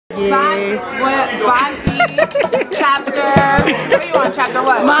BantsWithBanti. Chapter. Where you on? Chapter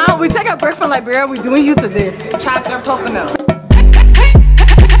what? Mom, we take a break from Liberia. We're doing you today. Chapter Poconos.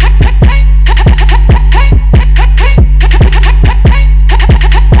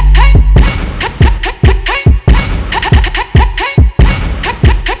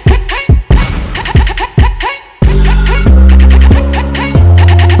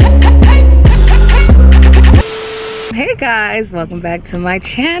 Hey guys, welcome back to my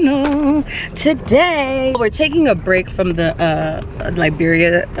channel. Today we're taking a break from the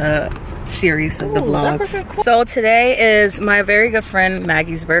Liberia series of the vlogs. Cool. So today is my very good friend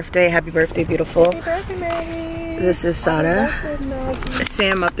Maggie's birthday. Happy birthday, beautiful. Happy birthday, Maggie. This is Sada.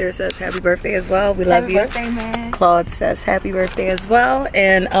 Sam up there says happy birthday as well. We love you. Happy birthday, man. Claude says happy birthday as well.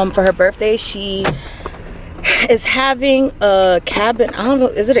 And for her birthday, she is having a cabin. I don't know,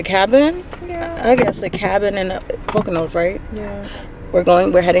 is it a cabin? Yeah. I guess a cabin in Poconos, right? Yeah.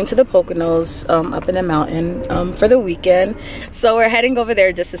 We're heading to the Poconos up in the mountain for the weekend. So we're heading over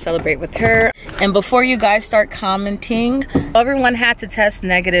there just to celebrate with her. And before you guys start commenting, everyone had to test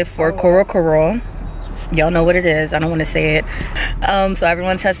negative for Corona. Y'all know what it is. I don't want to say it. So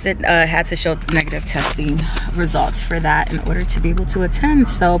everyone tested, had to show negative testing results for that in order to be able to attend.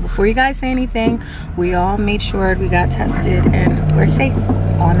 So before you guys say anything, we all made sure we got tested and we're safe,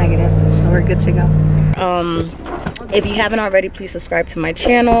 all negative. So we're good to go. If you haven't already, please subscribe to my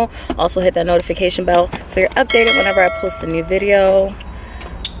channel. Also hit that notification bell so you're updated whenever I post a new video.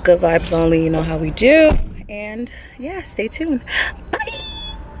 Good vibes only, you know how we do. And yeah, stay tuned. Bye.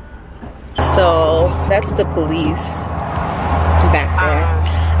 So that's the police back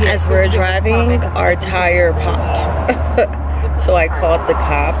there. As we're driving, our tire popped. So I called the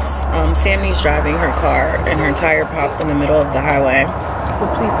cops. Sammy's driving her car and her tire popped in the middle of the highway. So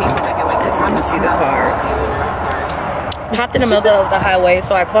please be like as you can see the cars. Popped in the middle of the highway,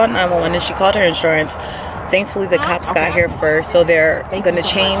 so I called 911 and she called her insurance. Thankfully the cops got here first, so they're gonna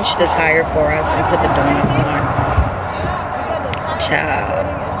change the tire for us and put the donut on. Ciao.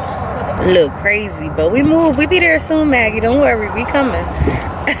 A little crazy, but we move. We be there soon, Maggie. Don't worry, we coming.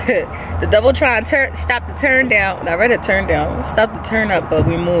 The double try and stop the turn down. I read it turn down. Stop the turn up, but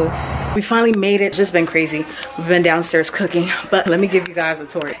we move. We finally made it. Just been crazy. We've been downstairs cooking, but let me give you guys a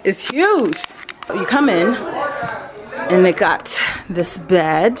tour. It's huge. You come in, and they got this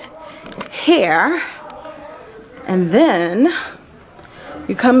bed here, and then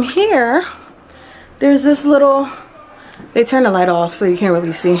you come here. There's this little. They turn the light off so you can't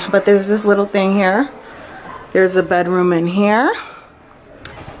really see, but there's this little thing here. There's a bedroom in here.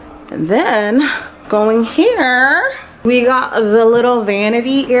 And then going here, we got the little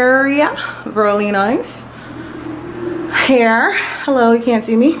vanity area. Really nice. Here, hello, you can't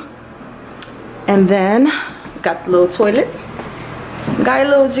see me. And then got the little toilet. Got a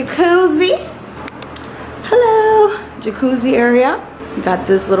little jacuzzi. Hello, jacuzzi area. Got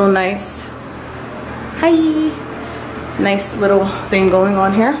this little nice, hi. Nice little thing going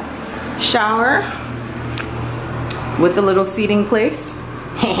on here. Shower with a little seating place.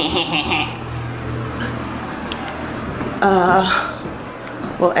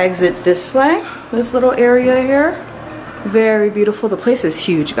 We'll exit this way. This little area here. Very beautiful. The place is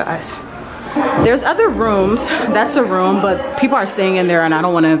huge, guys. There's other rooms. That's a room, but people are staying in there and I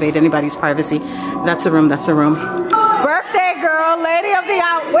don't want to invade anybody's privacy. That's a room. That's a room. Birthday girl, lady of the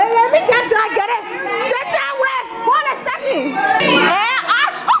hour. Wait, let me get that. Get it. Sit down with. Hold a second. And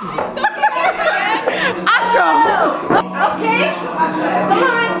Astro. Okay. Come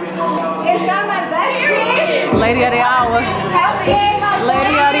on. Is that my best friend? Lady of the hour.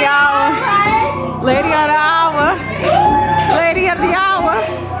 Lady of the hour. Lady of the hour. Lady of the hour.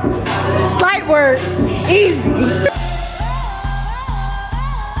 Slight word. Easy.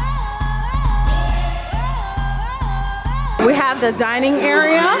 We have the dining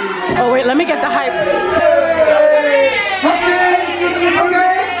area. Oh wait, let me get the hype.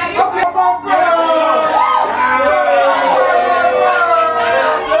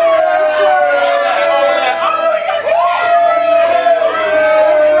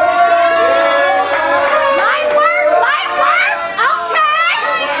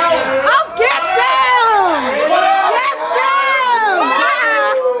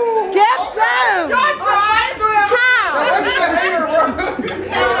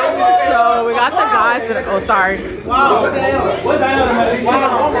 Oh, sorry. Wow. Wow.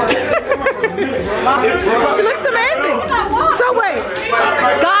 She looks amazing. So wait,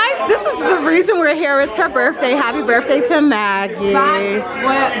 guys, this is the reason we're here. It's her birthday. Happy birthday to Maggie.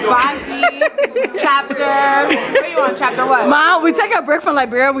 BantsWithBanti. Chapter. Where you on? Chapter what? Mom, we take a break from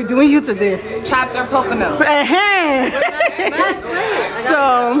Liberia. We're doing you today. Chapter Poconos.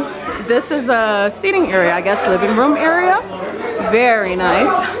 So this is a seating area, I guess living room area. Very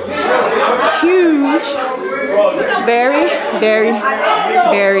nice. Huge. Very, very,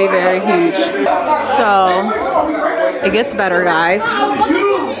 very, very huge. So it gets better, guys.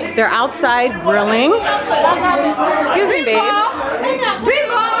 They're outside grilling. Excuse me, babes.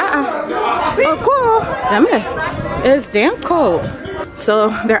 Oh, cool. Damn it. It's damn cold. So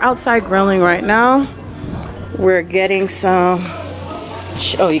they're outside grilling right now. We're getting some.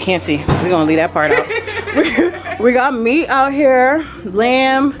 Oh, you can't see. We're gonna leave that part out. We got meat out here,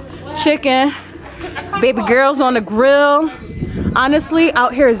 lamb, chicken, baby girls on the grill. Honestly,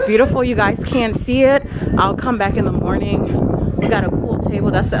 out here is beautiful. You guys can't see it. I'll come back in the morning. We got a pool table.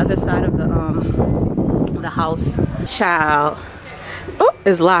 That's the other side of the house. Child. Oh,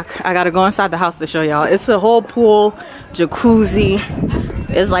 it's locked. I gotta go inside the house to show y'all. It's a whole pool, jacuzzi.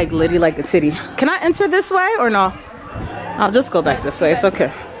 It's like litty like a titty. Can I enter this way or no? I'll just go back this way. It's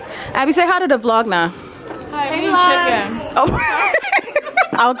okay. Abby, say hi to the vlog now. Hi, chicken. Oh,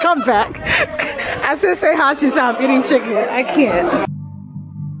 I'll come back. I said say hi. She said I'm eating chicken. I can't.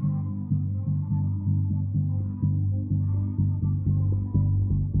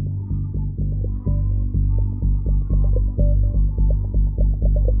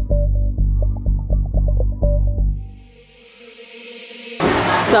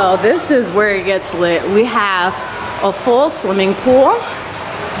 So this is where it gets lit. We have a full swimming pool.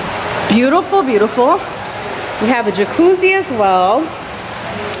 Beautiful, beautiful. We have a jacuzzi as well.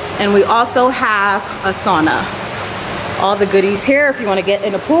 And we also have a sauna. All the goodies here if you want to get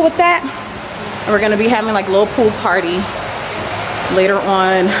in the pool with that. And we're going to be having like a little pool party later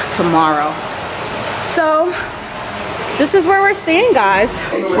on tomorrow. So this is where we're staying, guys.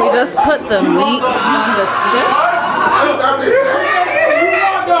 We just put the meat on the stick.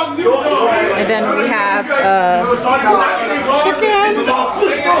 And then we have chicken,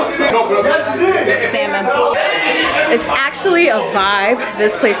 salmon. It's actually a vibe.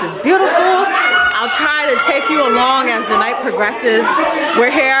 This place is beautiful. I'll try to take you along as the night progresses. We're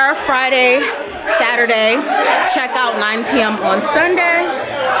here Friday, Saturday. Check out 9 p.m. on Sunday.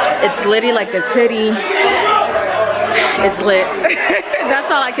 It's litty like a titty. It's lit. That's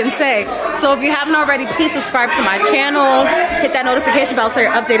all I can say. So if you haven't already, please subscribe to my channel. Hit that notification bell so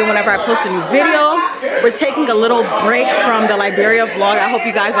you're updated whenever I post a new video. We're taking a little break from the Liberia vlog. I hope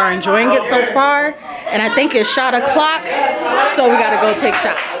you guys are enjoying it so far. And I think it's shot o'clock, so we gotta go take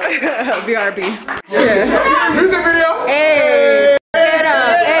shots. BRB. Cheers. Music video. Hey. Get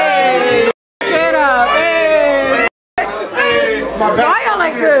up. Hey. Get up. Hey. Why y'all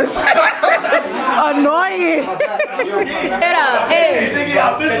like this? Annoying. Get up. Hey.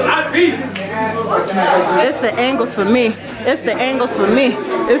 It's the angles for me. It's the angles for me.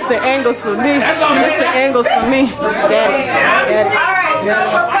 It's the angles for me. It's the angles for me. Get it. Get it. All right, so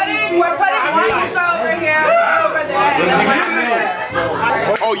we're putting one over here, one over there, and then one over there.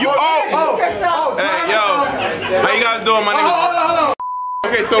 Oh, you Hey, yo, how you guys doing? My name is.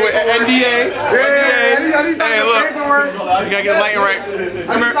 Okay, so with NDA. Hey, look, you gotta get the lighting right.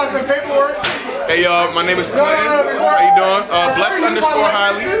 Come here. Hey, y'all, my name is Clinton. How you doing?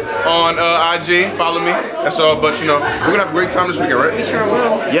 Blessed_highly on IG. Follow me. That's all. But you know, we're gonna have a great time this weekend, right? We sure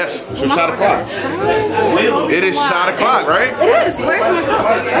will. Yes. So shot o'clock. It is shot o'clock, right? It is. Where's my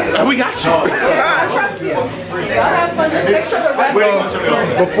cup? We got you. I trust you. Y'all have fun. Just make sure the rest.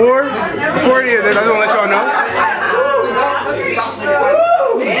 Before it is, I just want to let y'all know.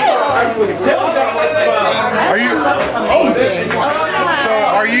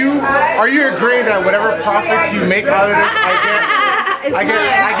 Are you agreeing that whatever profits you make out of this, I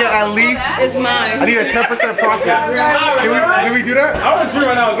get at least. It's mine. I need a 10% profit. Can we do that? I want to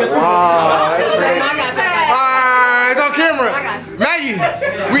right now. Get some. That's great. It's on camera. Maggie,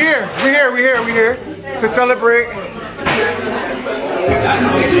 we here to celebrate.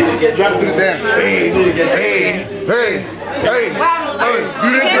 Drop to the dance. Hey. You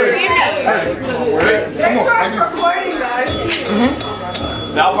didn't do it. Come on.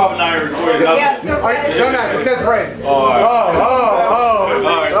 Now probably not recording. Show that. It says right.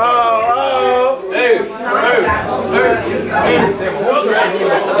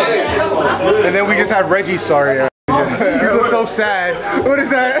 And then we just have Reggie. Sorry. You look so sad. What is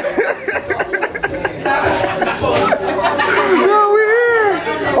that? No, we're here.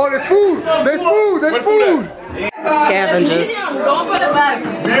 Oh, there's food. There's food. Scavengers. Don't put it back.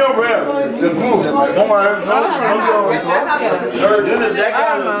 Be aware. There's food. Don't worry.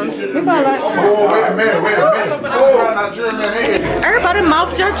 Wait a minute. Everybody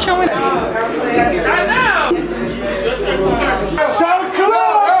mouth just showing. Right now. Shot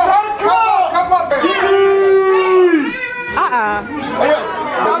o'clock. Come on, baby. I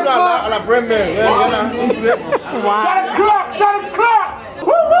la Bremen. Wow. Shut up, clock! Shut up, clock!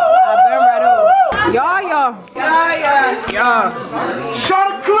 Y'all. Shut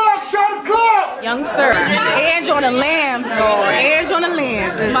up, clock! Shut up, clock! Young sir. Edge on the lambs, bro. Edge on the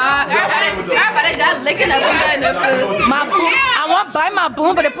lambs. Everybody just licking up in the food. My boom. I want to bite my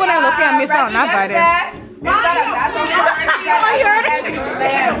boom, but they put it looking at me, so I'm not biting.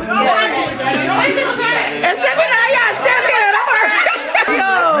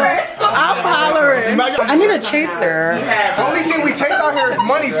 I'm hollering. I need a chaser. The only thing we chase out here is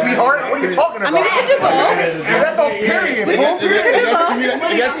money, sweetheart. What are you talking about? I mean, we can do both. That's on period, bro. We can do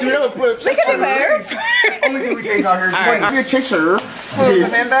both. Only thing we chase out here is money. Be a chaser.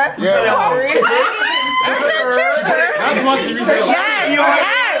 Remember? Yeah. Yes. I want chaser.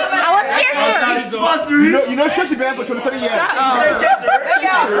 You know Shushi band for 27 years.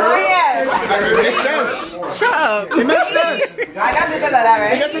 Makes sense. Shut up. It makes sense. I got to look at that,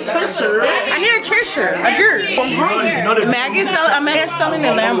 right? That's a chaser. I need a chaser. I do. Maggie's selling the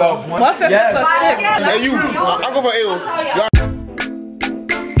Lambo. $150 for a stick. Hey, you. I'll go for Ale.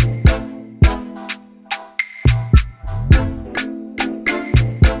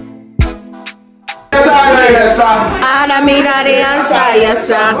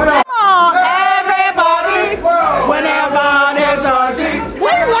 Come on, everybody. Whenever there's a team.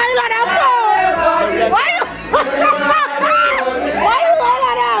 Why you lying like that for? Why you lying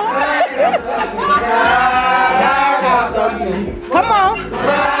like that? Come on.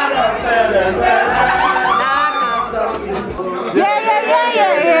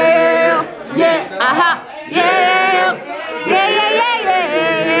 Yeah. Uh-huh. Yeah.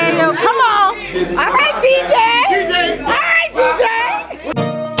 Come on. All right, DJ. All right, DJ.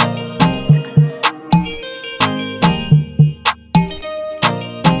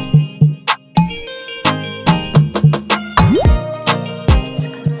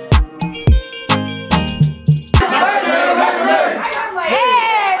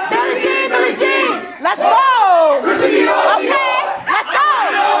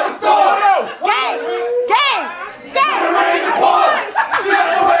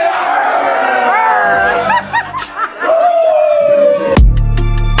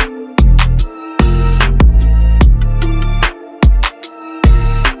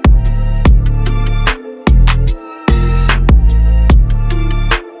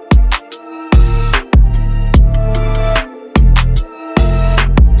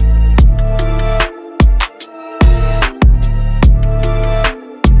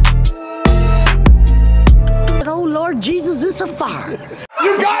 Jesus, it's a fire.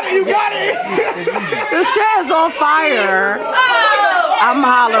 You got it. The shit is on fire. I'm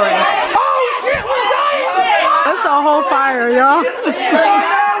hollering. Oh, shit, we got it. It's a whole fire, y'all.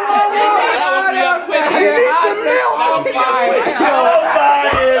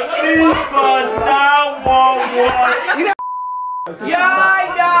 Somebody, please call 911.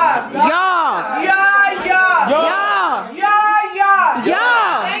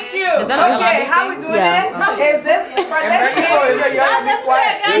 Thank you. Okay, how we doing it? Is this for this kid?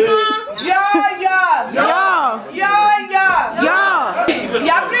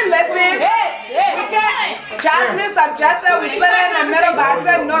 Y'all been listening? Jasmine suggested we split it in the middle, but I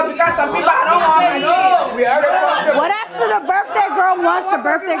said no because some people I don't want to do. What after the birthday girl wants, the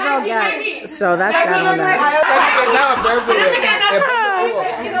birthday girl gets. So that's that on that.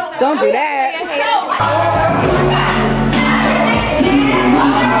 Don't do that.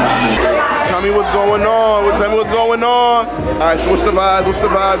 Tell me what's going on. Tell me what's going on. All right, so what's the vibe? What's the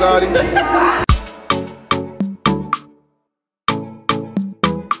vibe, Adi?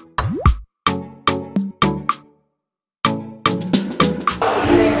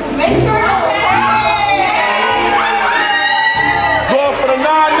 Make sure you're Go for the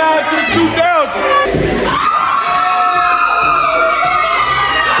 9-9 to the 2000s.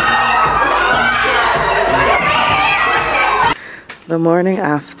 The morning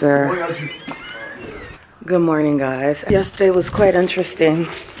after. Good morning, guys. Yesterday was quite interesting,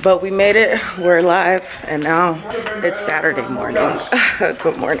 but we made it. We're live, and now it's Saturday morning.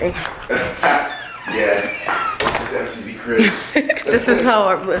 Good morning. Yeah, it's MTV Cribs. This is how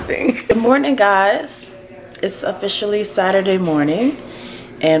I'm living. Good morning, guys. It's officially Saturday morning,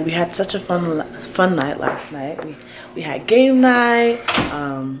 and we had such a fun night last night. We had game night.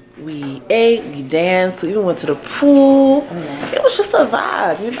 We ate. We danced. We even went to the pool. It was just a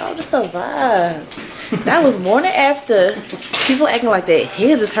vibe, you know, just a vibe. That was morning after. People acting like their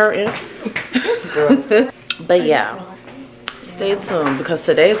heads is hurting. But yeah, stay tuned because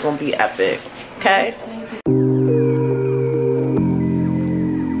today's gonna be epic. Okay.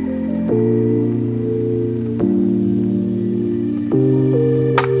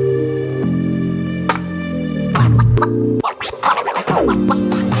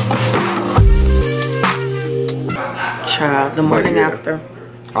 the morning after.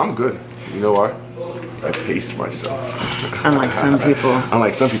 I'm good. You know why? I paced myself. Unlike some people.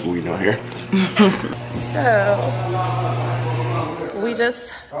 Unlike some people we know here. So, we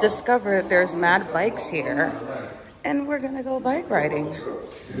just discovered there's mad bikes here. And we're gonna go bike riding.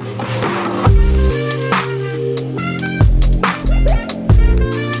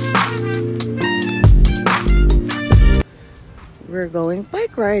 We're going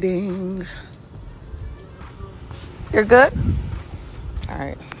bike riding. You're good? All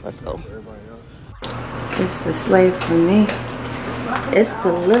right, let's go. It's the slave for me. It's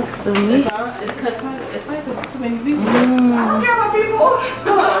the look for me.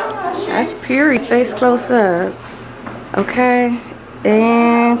 That's period. Face close up. Okay.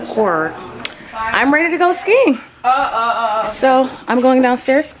 And cord. I'm ready to go skiing. So I'm going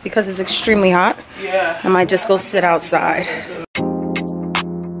downstairs because it's extremely hot. Yeah. I might just go sit outside.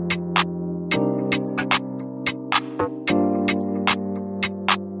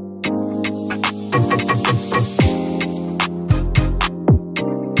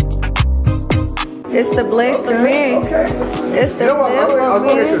 It's the blade for me. It's the blade for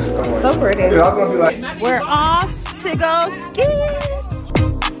me. So pretty. We're off to go skiing.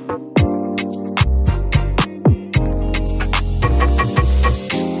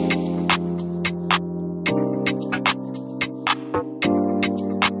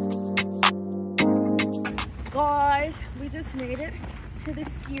 Guys, we just made it to the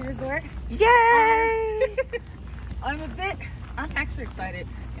ski resort. Yay! I'm actually excited.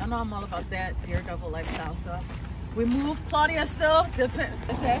 Y'all know I'm all about that daredevil lifestyle stuff. We moved. Claudia still she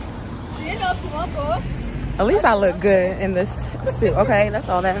didn't know she won't go. At least I look good in this suit. Okay, that's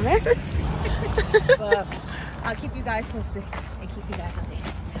all that matters. But I'll keep you guys posted and keep you guys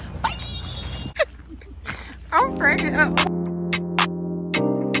updated. Bye! I'm breaking up.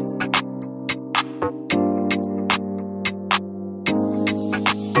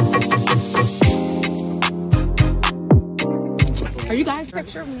 Are you guys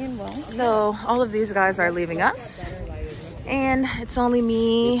picture me and Will? So all of these guys are leaving us. And it's only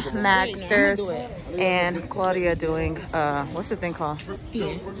me, Magsters, and Claudia doing, what's the thing called?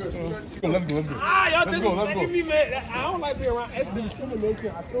 Skiing. Let's go. Let's go. I don't like being around extra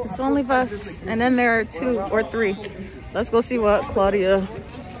discrimination. It's only us. And then there are 2 or 3. Let's go see what Claudia.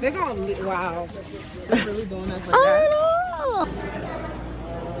 They're going, wow. They're really doing us like I that. know.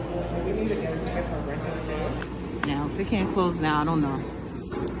 Now, if they can't close now, I don't know.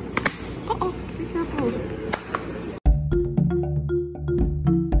 Uh-oh, be careful.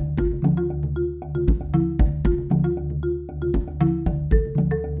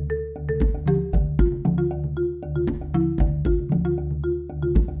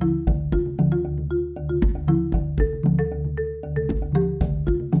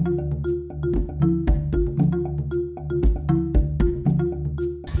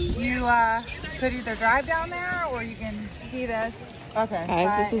 Could either drive down there or you can ski this. Okay.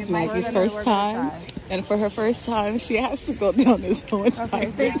 Guys, this is Maggie's first time. And for her first time, she has to go down this whole entire Okay,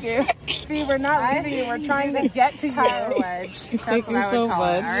 thank you. See, we're not leaving you. We're trying to get to you. Ledge. Thank you so much.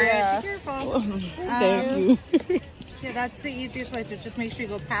 All right, be careful. Thank you. Yeah, that's the easiest way. So just make sure you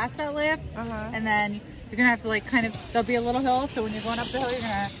go past that lift. And then you're going to have to like kind of, there'll be a little hill. So when you're going up the hill, you're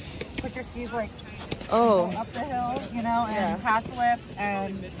going to put your skis like up the hill, you know, and pass the lift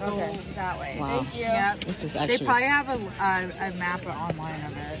and go that way. Wow. Thank you. Yep. This is actually... They probably have a map online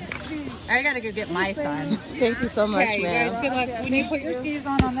of it. I gotta go get my son. Thank you so much, Okay, you man. guys, good luck. When you put your skis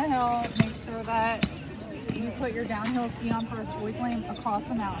on the hill, make sure that you put your downhill ski on first. Always land across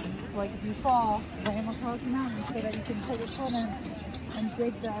the mountain. So like if you fall, land across the mountain so that you can put your foot in and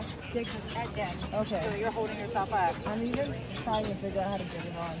dig the edge in. Okay. So you're holding yourself up. I'm even trying to figure out how to get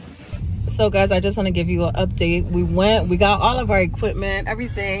it on. So guys, I just want to give you an update. We got all of our equipment,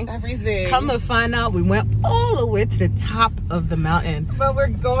 everything. Come to find out, we went all the way to the top of the mountain. But we're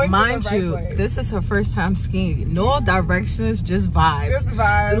going Mind to the right you, way. this is her first time skiing. No directions, just vibes. Just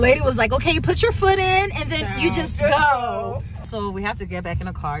vibes. The lady was like, okay, you put your foot in and then you just go. So we have to get back in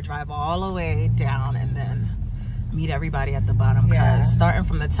the car, drive all the way down and then meet everybody at the bottom because starting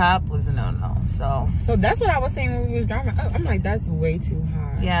from the top was a no-no. So that's what I was saying when we was driving up. I'm like, that's way too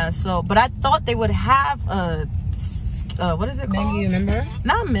high. Yeah, so but I thought they would have a what is it called? Menu, remember?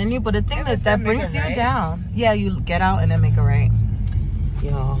 Not menu, but a thing that brings you down. Yeah, you get out and then make a right.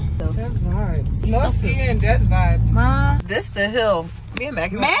 Yo. Just vibes. No skiing, just vibes. This the hill. Me and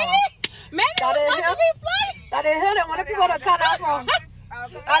Maggie. Maggie was about to be flying. That hill that one of people to cut out from. That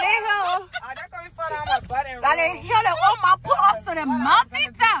hill. That hill that want my put us to the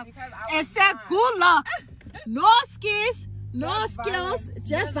mountain top and said good luck. No skis, no skills,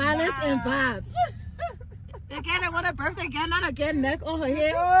 just violence and vibes. Again, I want a birthday again, not again, neck on her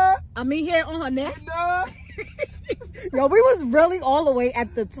head. I mean, hair on her neck. Yo, we was really all the way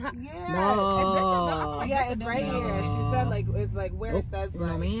at the top. Yeah. No. Yeah, it's right here. She said like it's like where it says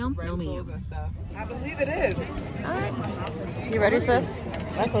like no ma'am, no rentals ma'am. and stuff. I believe it is. All right. You ready, sis?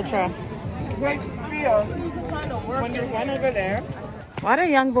 Let's go try. Good feel. When you run over there. Why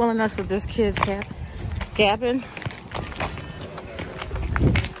they young bulling us with this kid's cap? Gapping.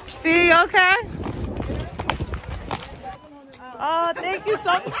 Fee, you okay? Oh, thank you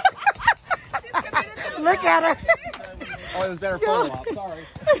so much. Look at her. Oh, it was better photo op. Sorry.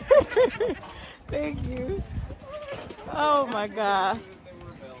 Thank you. Oh my God.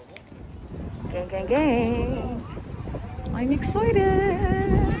 Gang, gang, gang. I'm excited.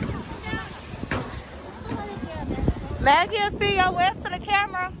 Maggie and Theo, wave to the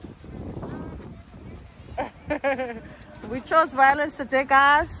camera. We chose violence today,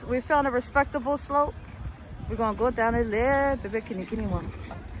 guys. We found a respectable slope. We're gonna go down it there. Baby, can you give me one?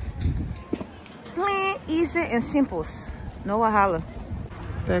 Plain, easy, and simples. No wahala.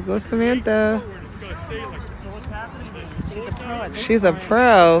 There goes Samantha. She's a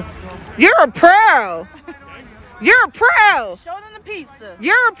pro. You're a pro. You're a pro. Show them the pizza.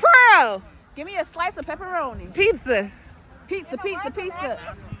 You're a pro. Give me a slice of pepperoni. Pizza. Pizza, pizza, pizza.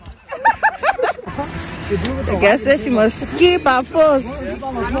 I guess that she must skip our first.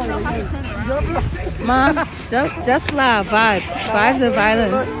 Ma, just love vibes. Vibes and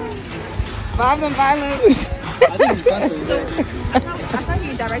violence. Vibes and violence.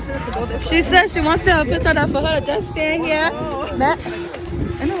 She said she wants to put that up for her to just stand here. Matt,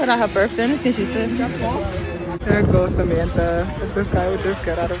 I know about her birthday. Anything she said. There goes Samantha. If this guy would just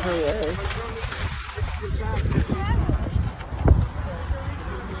get out of her way.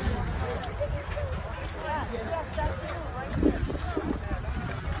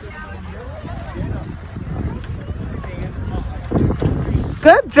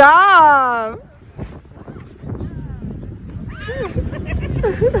 Good job.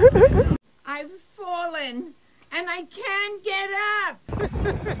 I've fallen and I can't get up.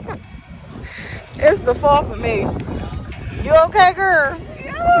 It's the fall for me. You okay, girl?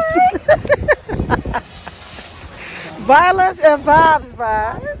 Violence and vibes,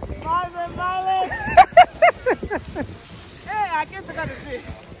 bro. Vibes and violence. Hey, I guess I got to see.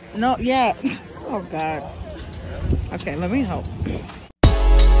 No, yeah. Oh, God. Okay, let me help.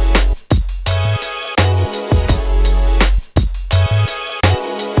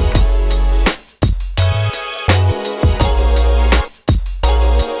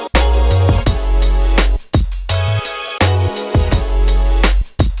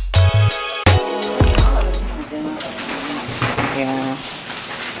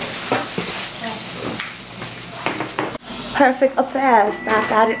 Perfect affairs,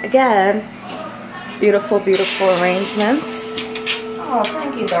 back at it again. Beautiful, beautiful arrangements. Oh,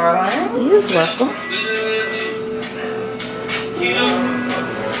 thank you, darling. You're welcome.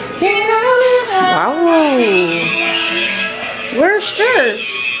 Wow. Where's yours?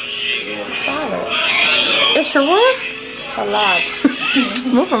 It's a salad. It's your what? Salad.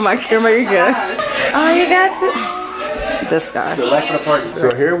 Move from my camera, you good. Oh, you got it. This guy. The life of the party.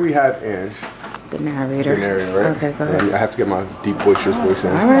 So here we have Ange. The narrator. The narrator, right? Okay, go ahead. I have to get my deep boisterous voice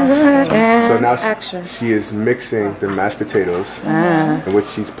in. All right, go ahead. And so now action. she is mixing the mashed potatoes, in which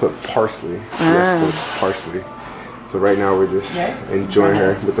she's put parsley. Yes, parsley. So right now we're just enjoying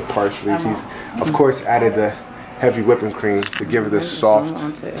her with the parsley. She's, of course, added the heavy whipping cream to give her this soft,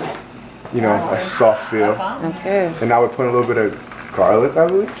 you know, a soft feel. Okay. And now we're putting a little bit of garlic, I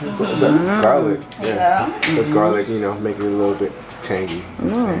believe. Is that garlic? Yeah. The garlic, you know, making it a little bit tangy. You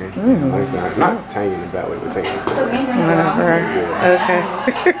know what I'm saying? Like that. Not tangy in a bad way, but tangy. Whatever. Okay.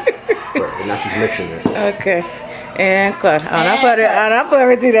 Right, and now she's mixing it. Okay. And cut. I put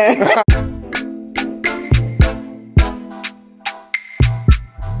everything there.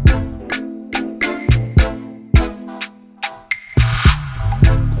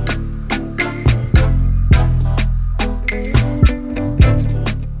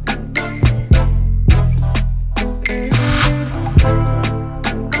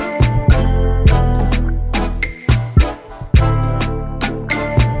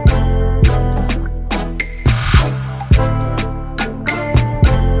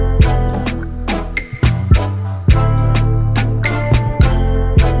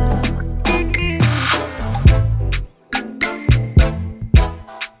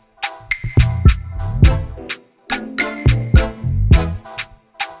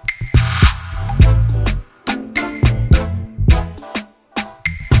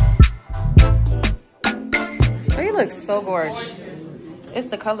 Looks so gorgeous. It's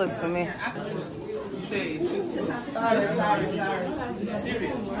the colors for me. stage. Sorry.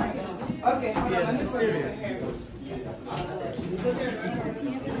 Okay, hold on. This is serious.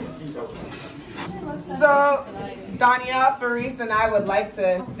 So, Danielle, Faris, and I would like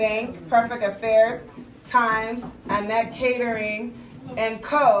to thank Perfect Affairs, Times, Annette Catering, and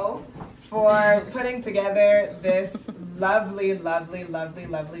Co. for putting together this lovely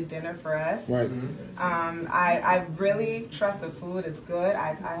dinner for us. Right. I really trust the food. It's good.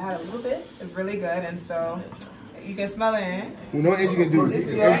 I had a little bit. It's really good, and so you can smell it. Eh? We know what Angie can do.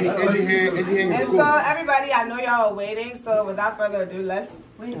 Angie hand. And so everybody, I know y'all are waiting. So without further ado, let's.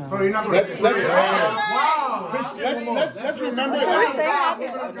 Let's remember that.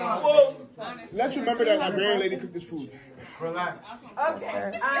 Let's remember that Liberian lady cooked this food. Relax.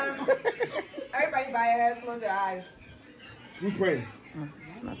 Okay. Everybody, bow your heads, close your eyes. Who's praying?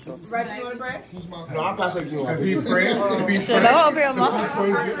 Ready? You want to pray? No, I'm passing you. If he praying, Clinton's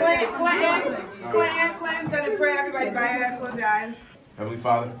gonna pray. Everybody, bow your heads, close your eyes. Heavenly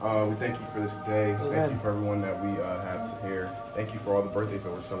Father, we thank you for this day. Thank you for everyone that we have here. Thank you for all the birthdays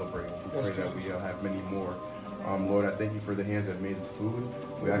that we're celebrating. We pray that we have many more. Lord, I thank you for the hands that made this food.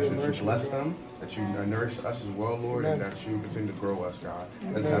 We ask that you bless them, that you nourish us as well, Lord, and that you continue to grow us, God.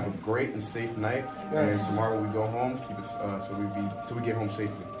 Let's have a great and safe night. And tomorrow when we go home, keep us till we get home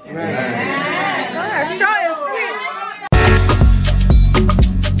safely. Amen. Short and sweet.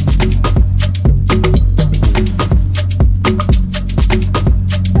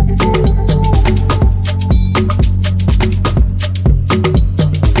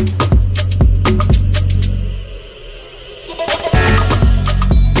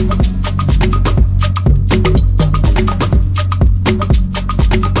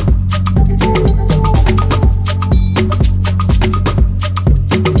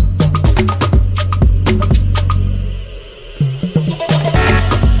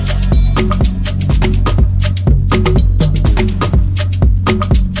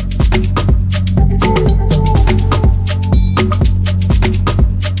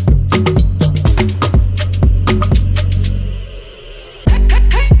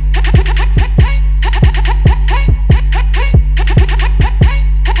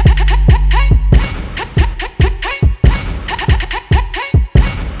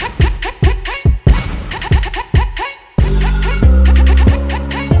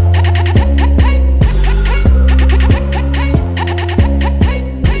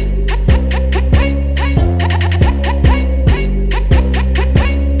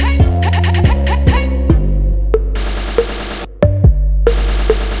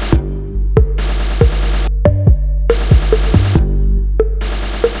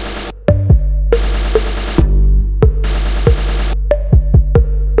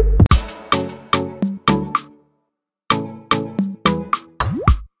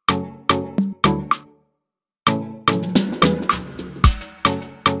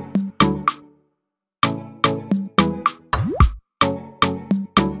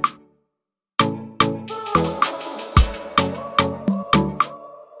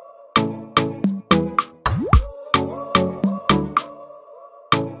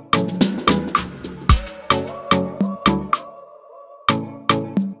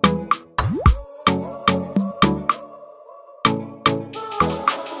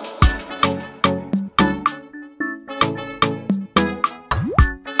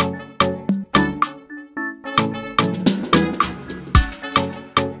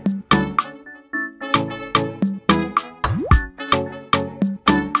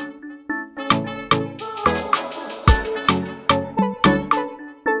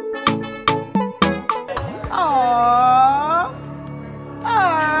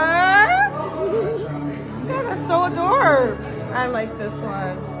 I like this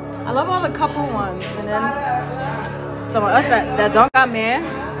one. I love all the couple ones. And then some of us that don't got man,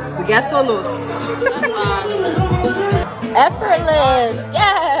 we get solos. Effortless.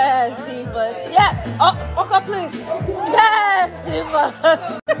 Yes, divas. Yeah. Oh, walk up, please. Yes,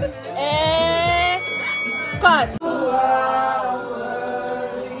 divas. And cut.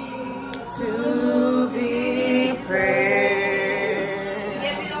 To be praised.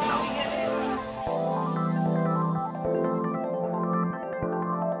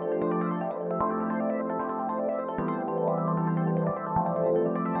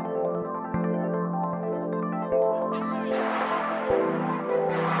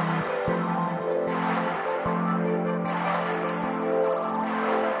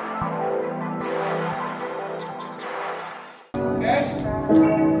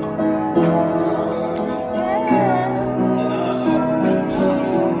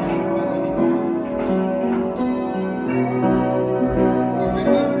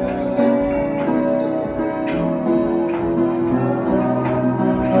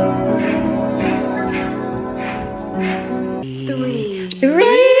 All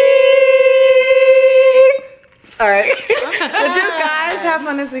right. Did you guys have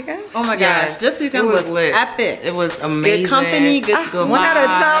fun this weekend? Oh my gosh, this weekend was lit. Epic. It was amazing. Good company, good one at a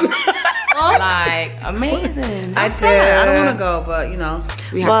time. Like amazing. I did. I don't want to go, but you know,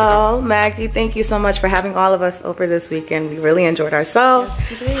 we have to go. Maggie, thank you so much for having all of us over this weekend. We really enjoyed ourselves.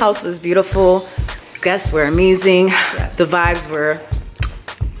 Yes, house was beautiful. Guests were amazing. Yes. The vibes were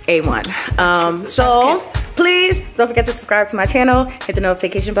A1. So please don't forget to subscribe to my channel. Hit the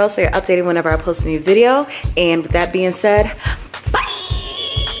notification bell so you're updated whenever I post a new video. And with that being said, bye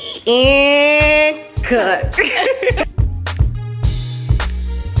and cut.